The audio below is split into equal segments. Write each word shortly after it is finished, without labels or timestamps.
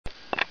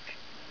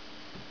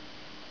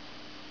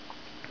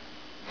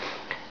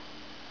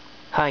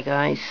Hi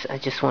guys, I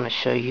just want to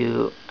show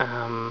you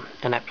an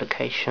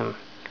application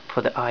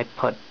for the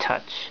iPod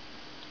Touch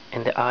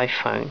and the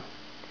iPhone.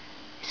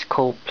 It's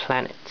called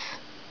Planets,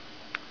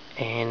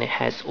 and it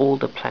has all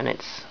the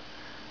planets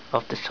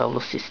of the solar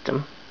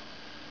system,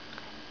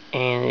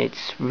 and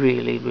it's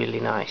really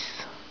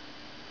nice.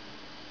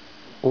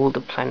 All the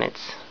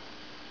planets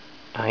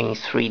are in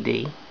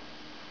 3D,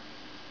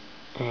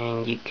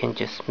 and you can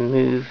just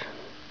move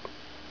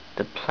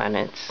the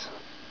planets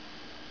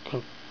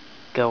and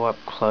go up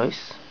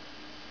close.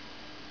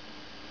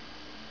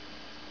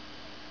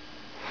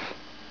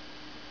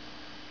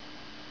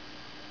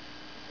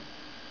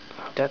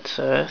 That's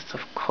Earth,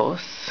 of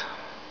course.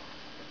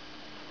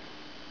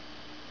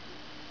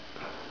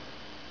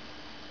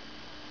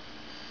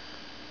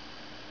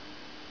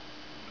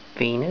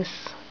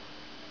 Venus.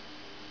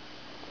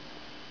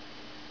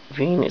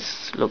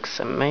 Venus looks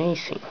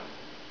amazing.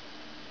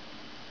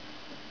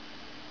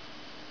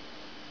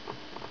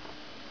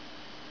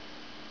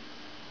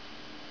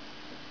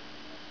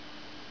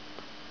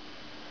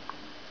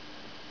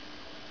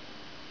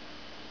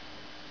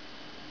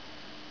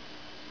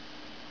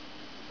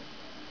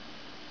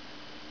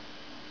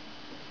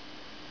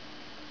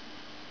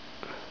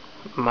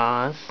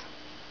 Mars.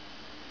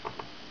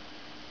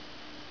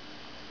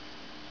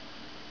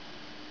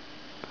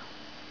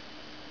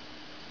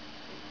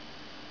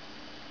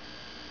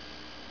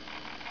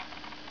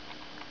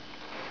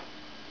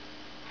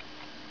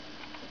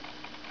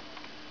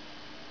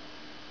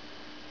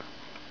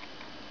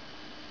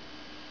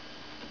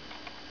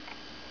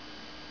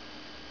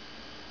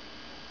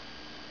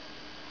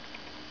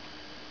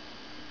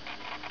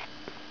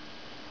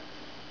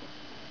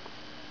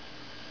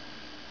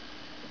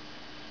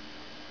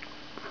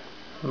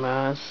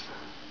 Mars.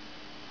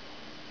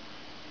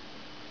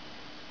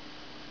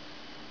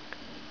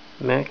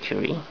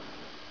 Mercury.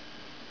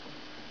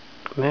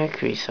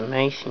 Mercury is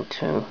amazing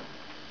too.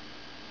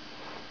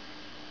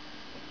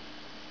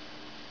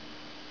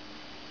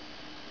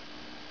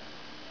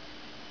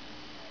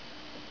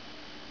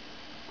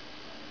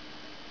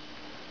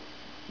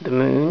 The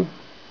Moon.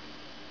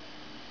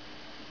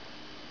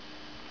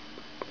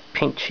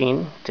 Pinch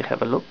in to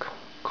have a look,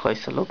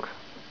 closer look.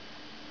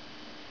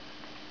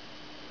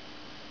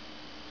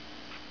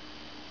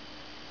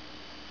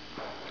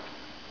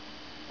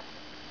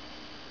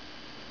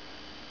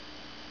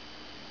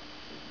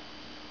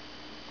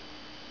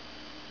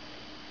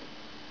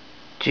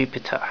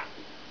 Jupiter.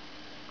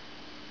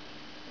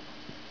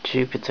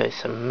 Jupiter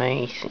is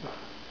amazing.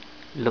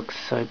 Looks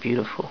so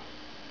beautiful.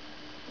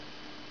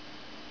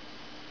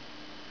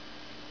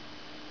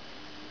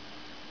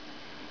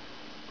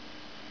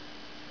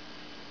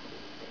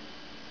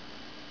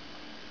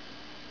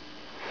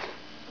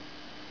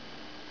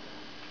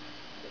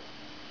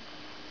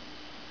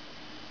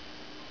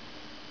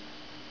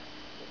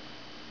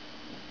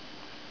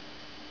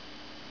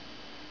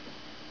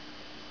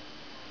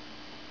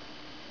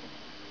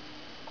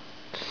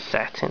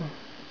 Saturn.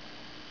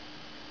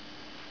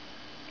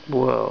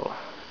 Whoa.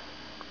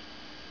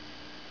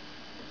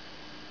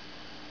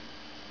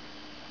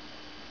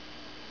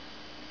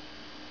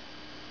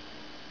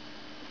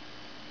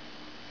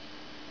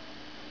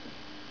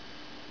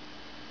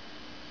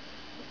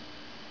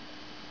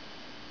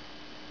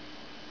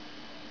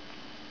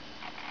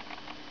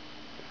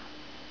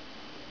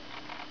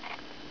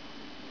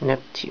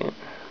 Neptune.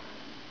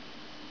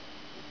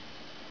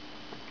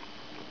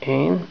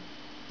 And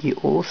you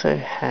also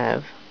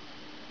have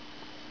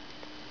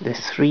the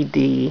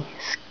 3D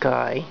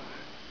sky,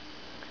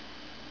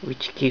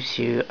 which gives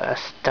you a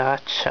star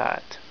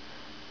chart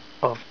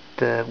of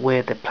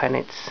where the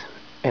planets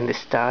and the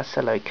stars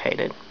are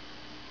located.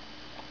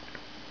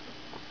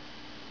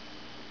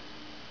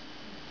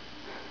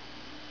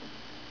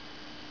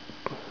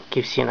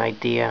 Gives you an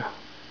idea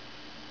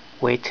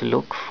where to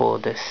look for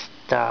the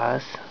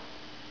stars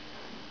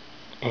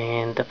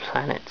and the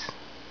planets.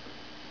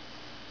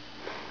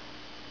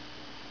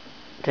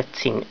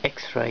 That's in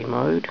X-ray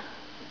mode.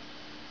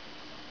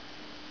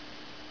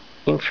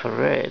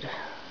 Infrared.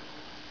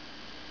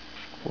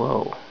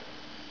 Whoa.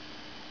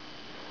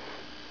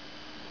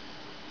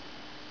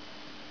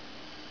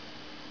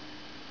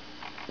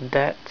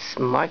 That's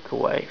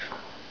microwave.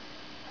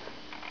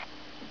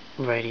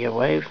 Radio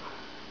wave.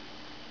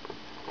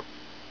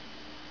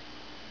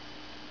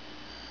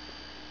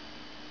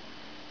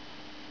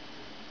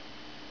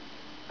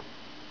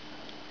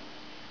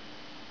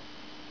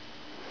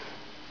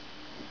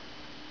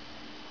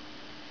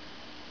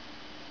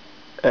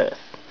 Earth.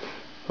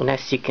 And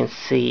as you can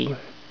see,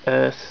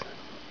 Earth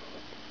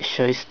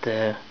shows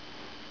the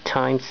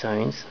time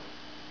zones.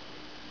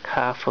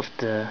 Half of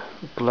the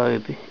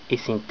globe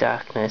is in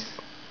darkness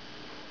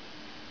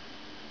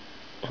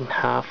and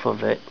half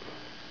of it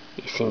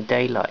is in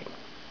daylight.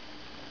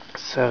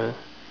 So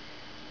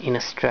in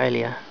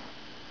Australia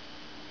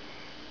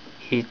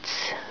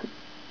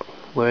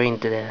we're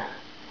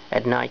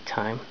at night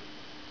time,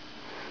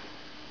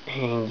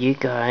 and you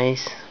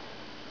guys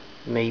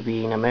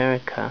maybe in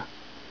America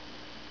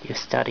you're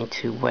starting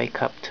to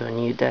wake up to a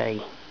new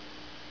day.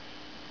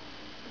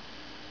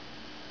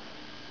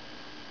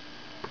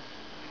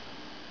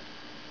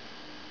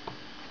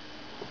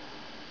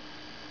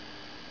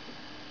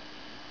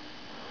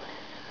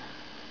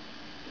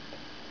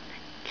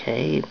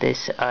 Okay,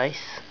 there's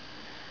ice.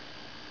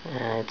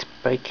 It's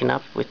breaking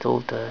up with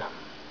all the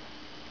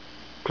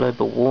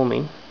global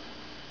warming.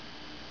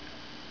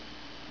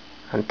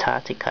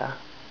 Antarctica.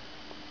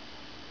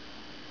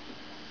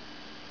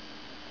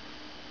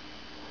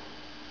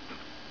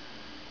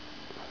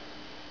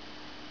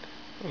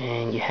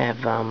 And you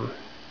have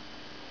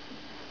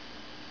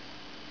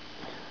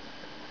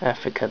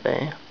Africa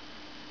there.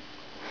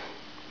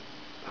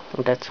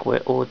 That's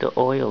where all the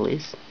oil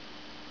is.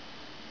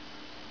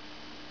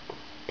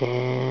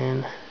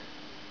 And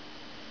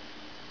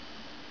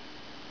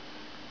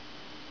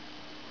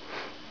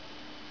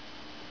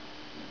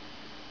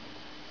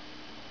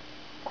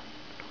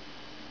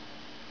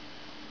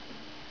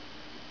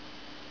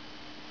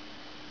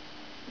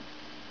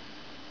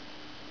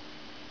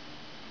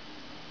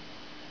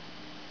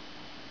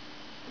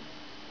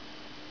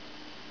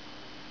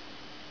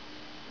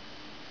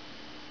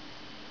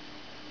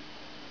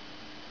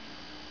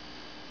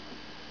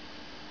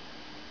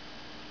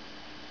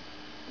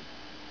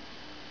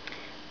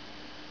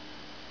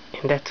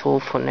that's all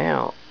for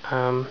now.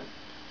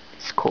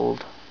 It's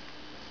called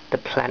the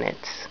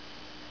Planets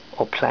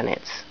or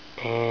Planets,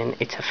 and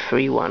it's a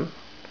free one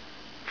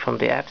from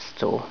the App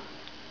Store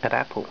at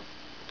Apple.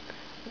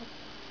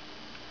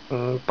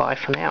 Bye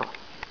for now.